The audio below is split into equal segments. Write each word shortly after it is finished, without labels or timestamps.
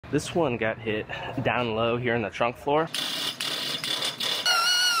This one got hit down low here in the trunk floor.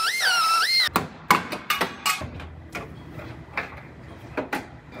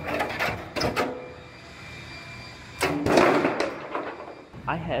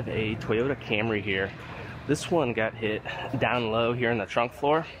 I have a Toyota Camry here. This one got hit down low here in the trunk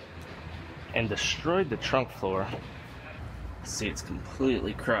floor and destroyed the trunk floor. See, it's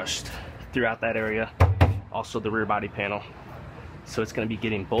completely crushed throughout that area. Also the rear body panel. So it's going to be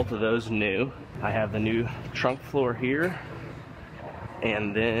getting both of those new. I have the new trunk floor here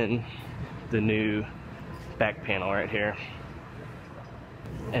and then the new back panel right here.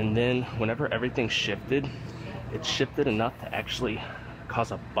 And then whenever everything shifted, it shifted enough to actually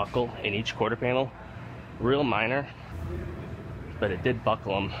cause a buckle in each quarter panel. Real minor, but it did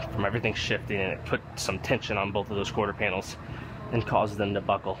buckle them from everything shifting, and it put some tension on both of those quarter panels and caused them to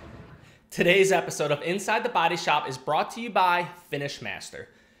buckle. Today's episode of Inside the Body Shop is brought to you by Finish Master.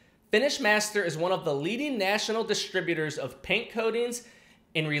 Finish Master is one of the leading national distributors of paint coatings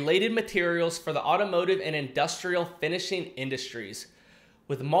and related materials for the automotive and industrial finishing industries.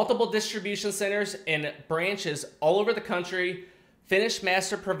 With multiple distribution centers and branches all over the country, Finish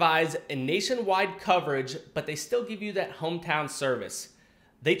Master provides a nationwide coverage, but they still give you that hometown service.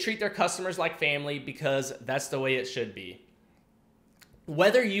 They treat their customers like family because that's the way it should be.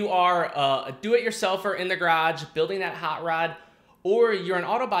 Whether you are a do-it-yourselfer in the garage building that hot rod, or you're an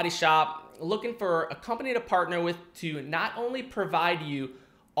auto body shop looking for a company to partner with to not only provide you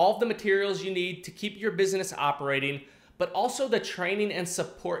all of the materials you need to keep your business operating, but also the training and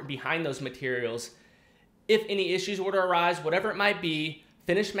support behind those materials. If any issues were to arise, whatever it might be,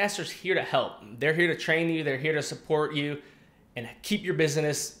 Finish Master's here to help. They're here to train you, they're here to support you, and keep your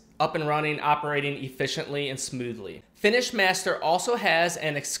business up and running, operating efficiently and smoothly. Finish Master also has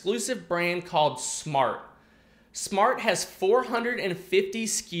an exclusive brand called Smart. Smart has 450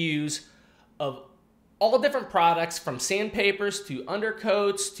 SKUs of all different products, from sandpapers to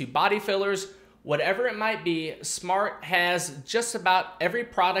undercoats to body fillers, whatever it might be. Smart has just about every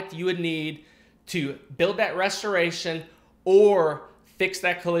product you would need to build that restoration or fix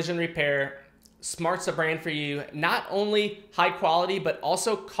that collision repair. Smart's a brand for you. Not only high quality, but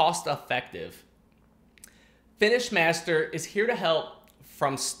also cost effective. Finish Master is here to help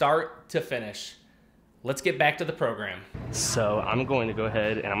from start to finish. Let's get back to the program. So I'm going to go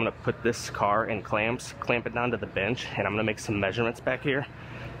ahead and I'm going to put this car in clamps, clamp it down to the bench, and I'm going to make some measurements back here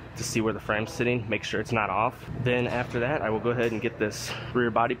to see where the frame's sitting, make sure it's not off. Then after that, I will go ahead and get this rear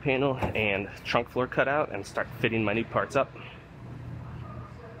body panel and trunk floor cut out and start fitting my new parts up.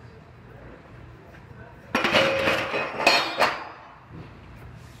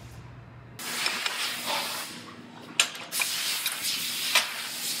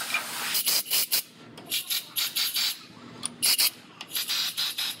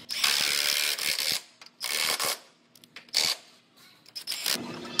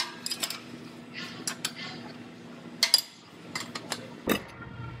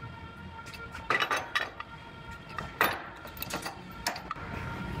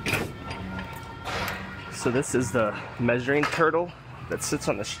 So this is the measuring turtle that sits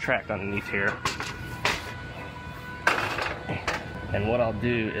on this track underneath here. And what I'll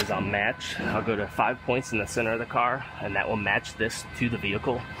do is I'll go to 5 points in the center of the car, and that will match this to the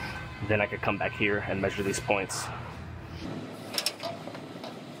vehicle. Then I could come back here and measure these points.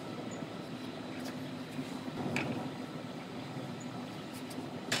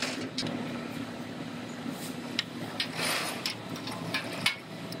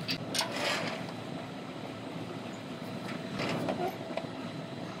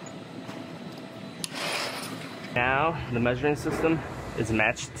 Now the measuring system is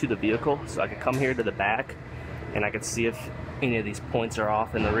matched to the vehicle, so I can come here to the back and I can see if any of these points are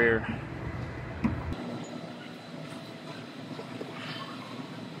off in the rear.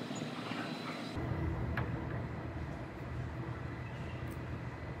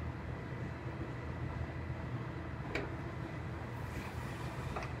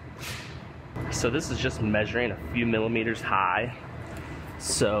 So this is just measuring a few millimeters high.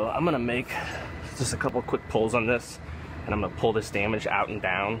 So I'm gonna make just a couple quick pulls on this, and I'm gonna pull this damage out and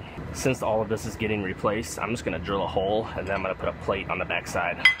down. Since all of this is getting replaced, I'm just gonna drill a hole, and then I'm gonna put a plate on the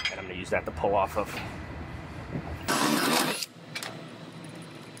backside, and I'm gonna use that to pull off of.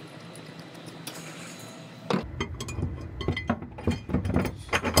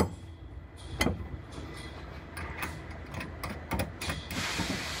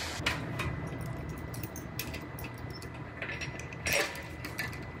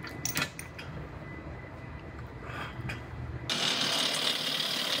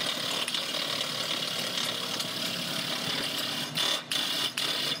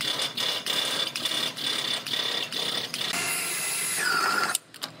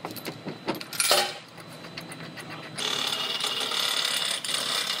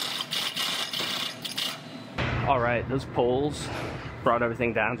 All right, those poles brought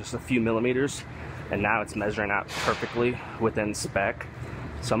everything down just a few millimeters, and now it's measuring out perfectly within spec.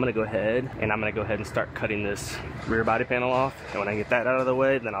 So I'm gonna go ahead and start cutting this rear body panel off. And when I get that out of the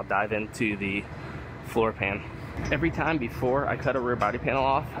way, then I'll dive into the floor pan. Every time before I cut a rear body panel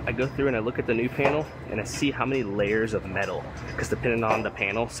off, I go through and I look at the new panel and I see how many layers of metal, because depending on the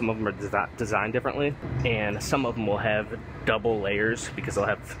panel, some of them are designed differently, and some of them will have double layers because they'll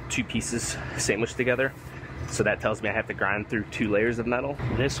have two pieces sandwiched together. So that tells me I have to grind through 2 layers of metal.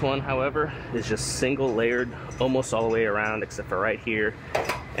 This one, however, is just single layered almost all the way around except for right here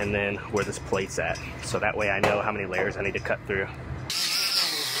and then where this plate's at. So that way I know how many layers I need to cut through.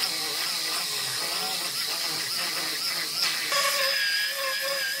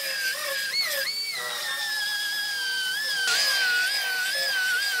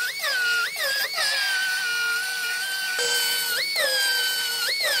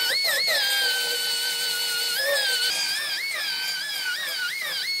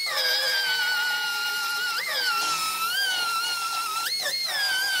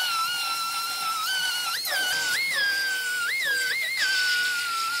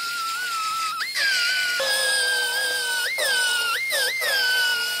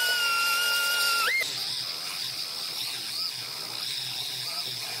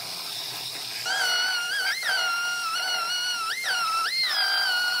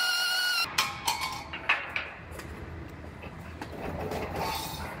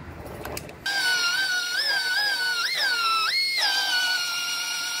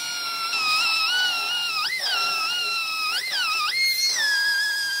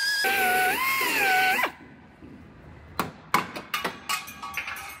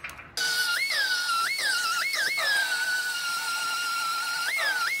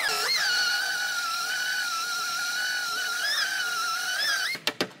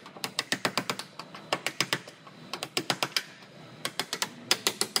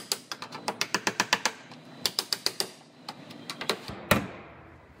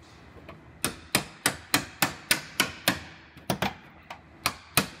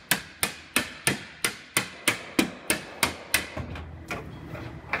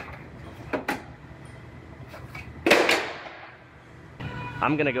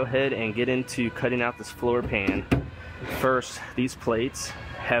 I'm gonna go ahead and get into cutting out this floor pan. First, these plates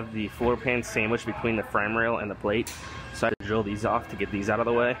have the floor pan sandwiched between the frame rail and the plate, so I have to drill these off to get these out of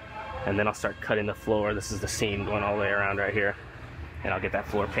the way, and then I'll start cutting the floor. This is the seam going all the way around right here, and I'll get that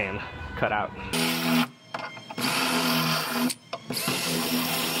floor pan cut out.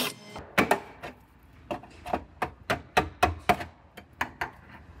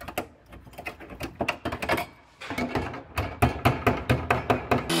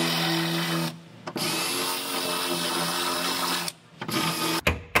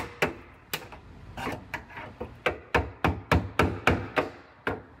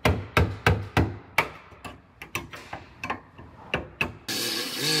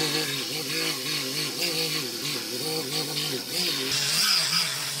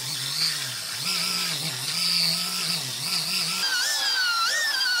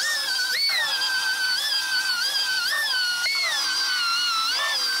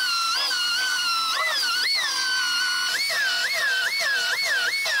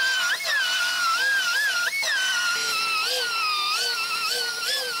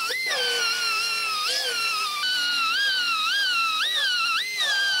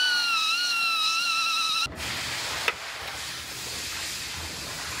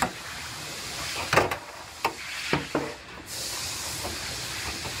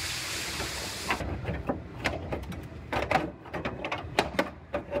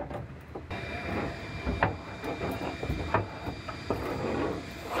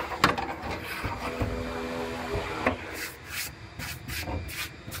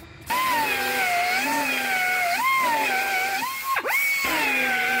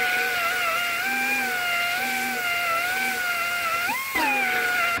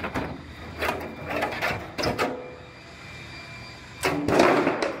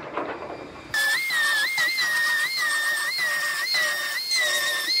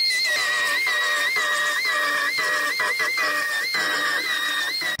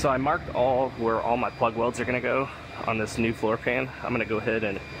 So I marked where all my plug welds are gonna go on this new floor pan. I'm gonna go ahead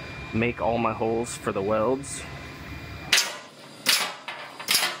and make all my holes for the welds.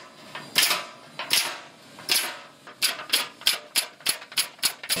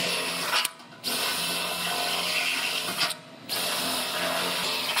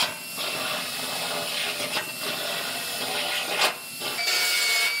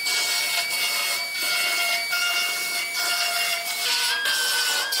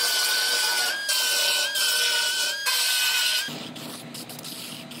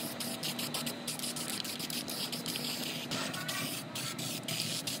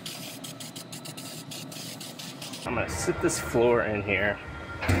 I'm gonna sit this floor in here.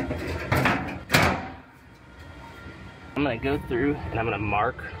 I'm gonna go through and I'm gonna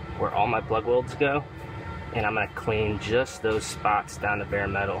mark where all my plug welds go, and I'm gonna clean just those spots down to bare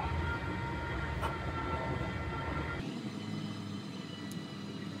metal.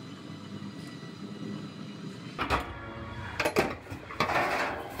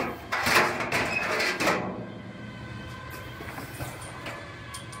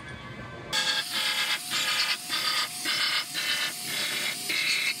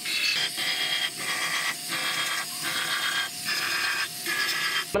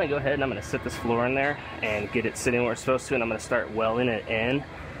 I'm gonna go ahead and I'm gonna sit this floor in there and get it sitting where it's supposed to, and I'm gonna start welding it in.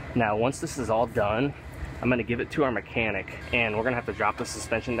 Now, once this is all done, I'm gonna give it to our mechanic, and we're gonna have to drop the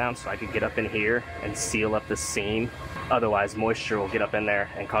suspension down so I can get up in here and seal up the seam. Otherwise, moisture will get up in there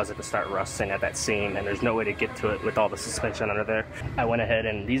and cause it to start rusting at that seam, and there's no way to get to it with all the suspension under there. I went ahead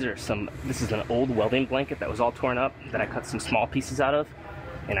and this is an old welding blanket that was all torn up that I cut some small pieces out of,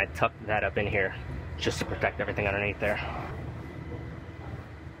 and I tucked that up in here just to protect everything underneath there.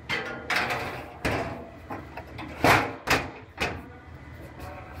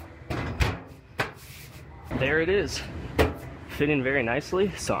 There it is, fitting very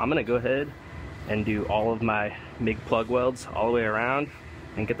nicely. So I'm gonna go ahead and do all of my MIG plug welds all the way around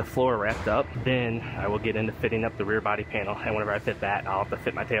and get the floor wrapped up. Then I will get into fitting up the rear body panel, and whenever I fit that, I'll have to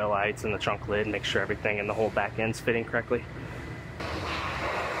fit my tail lights and the trunk lid and make sure everything in the whole back end's fitting correctly.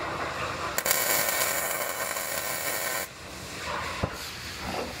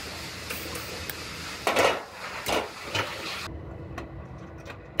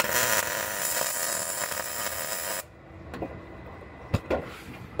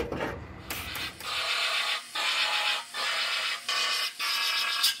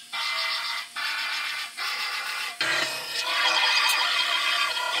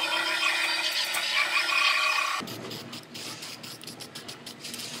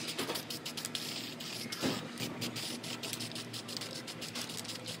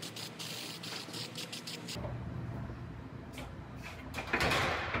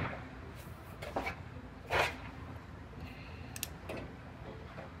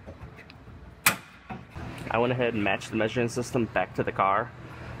 I went ahead and matched the measuring system back to the car.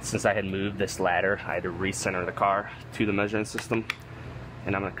 Since I had moved this ladder, I had to recenter the car to the measuring system.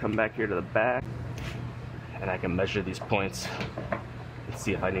 And I'm gonna come back here to the back, and I can measure these points and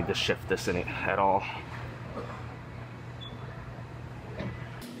see if I need to shift this in at all.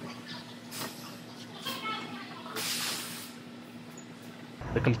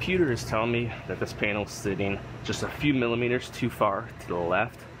 The computer is telling me that this panel is sitting just a few millimeters too far to the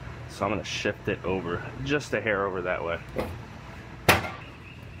left, so I'm going to shift it over just a hair over that way.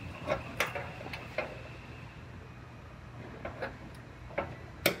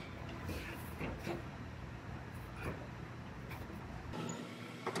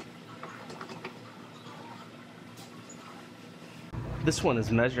 This one is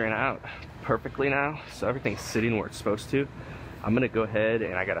measuring out perfectly now, so everything's sitting where it's supposed to. I'm gonna go ahead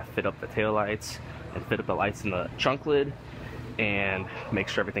and I gotta fit up the tail lights and fit up the lights in the trunk lid and make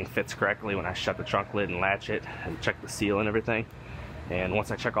sure everything fits correctly when I shut the trunk lid and latch it and check the seal and everything. And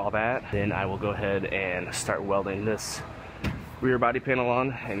once I check all that, then I will go ahead and start welding this rear body panel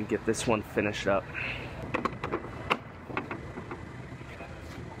on and get this one finished up.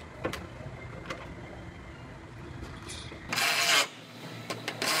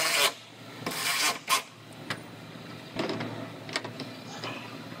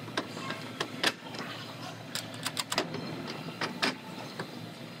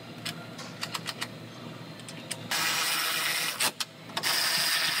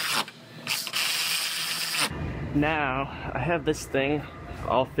 Now I have this thing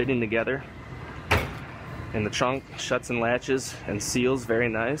all fitting together, and the trunk shuts and latches and seals very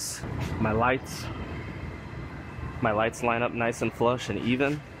nice. My lights line up nice and flush and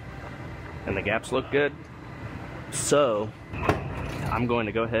even, and the gaps look good. So I'm going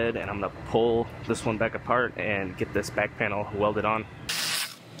to go ahead and I'm going to pull this one back apart and get this back panel welded on.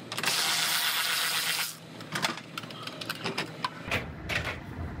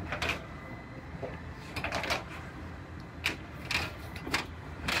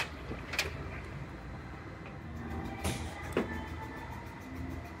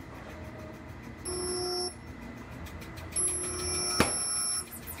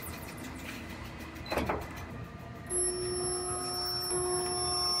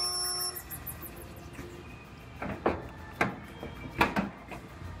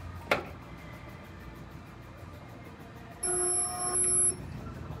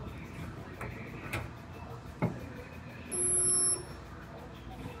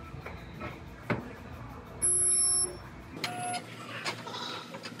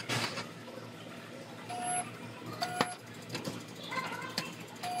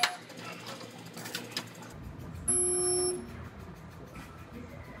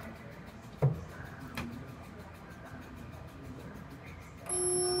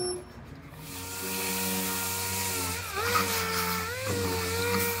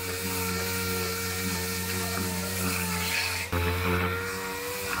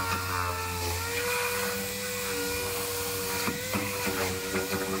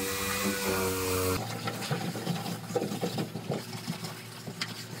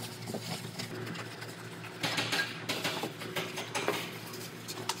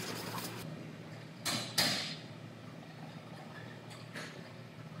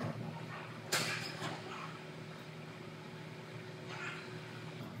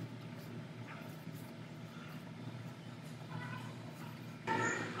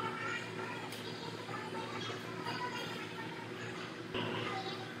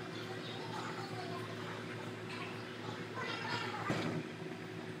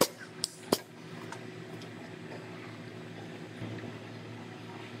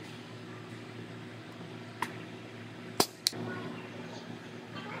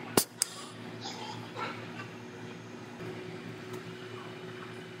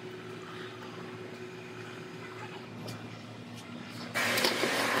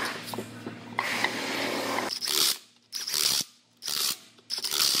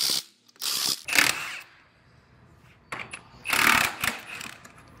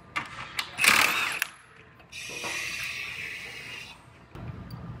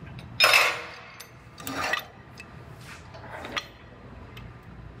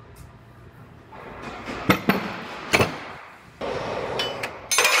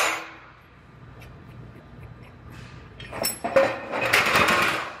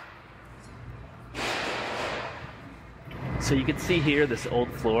 So you can see here, this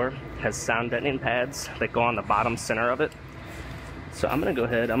old floor has sound deadening pads that go on the bottom center of it. So I'm gonna go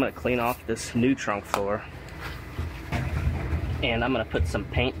ahead, I'm gonna clean off this new trunk floor, and I'm gonna put some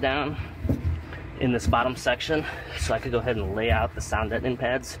paint down in this bottom section so I could go ahead and lay out the sound deadening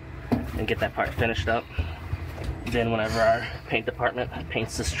pads and get that part finished up. Then whenever our paint department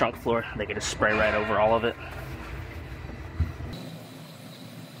paints this trunk floor, they can just spray right over all of it.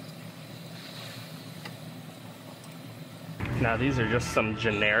 Now these are just some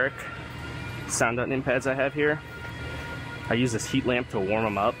generic sound deadening pads I have here. I use this heat lamp to warm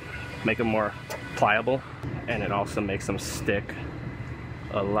them up, make them more pliable, and it also makes them stick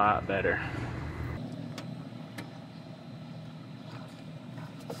a lot better.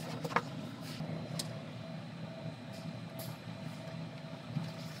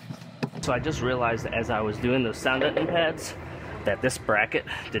 So I just realized that as I was doing those sound deadening pads that this bracket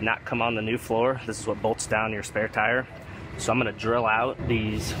did not come on the new floor. This is what bolts down your spare tire. So I'm gonna drill out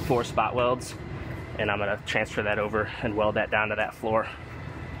these 4 spot welds, and I'm gonna transfer that over and weld that down to that floor.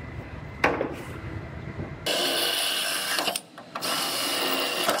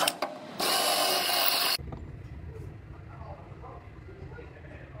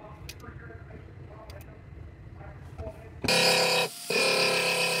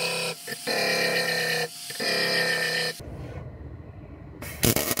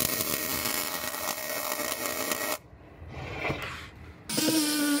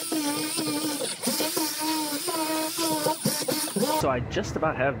 So I just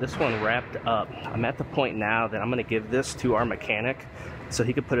about have this one wrapped up. I'm at the point now that I'm gonna give this to our mechanic so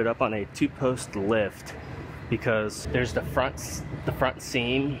he could put it up on a 2-post lift, because there's the front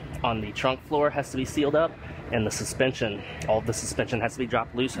seam on the trunk floor has to be sealed up, and the suspension, all of the suspension has to be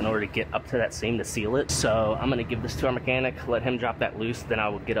dropped loose in order to get up to that seam to seal it. So I'm gonna give this to our mechanic, let him drop that loose, then I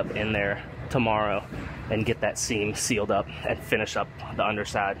will get up in there tomorrow and get that seam sealed up and finish up the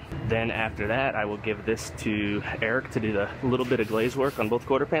underside. Then after that, I will give this to Eric to do the little bit of glaze work on both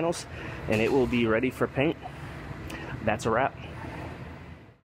quarter panels, and it will be ready for paint. That's a wrap.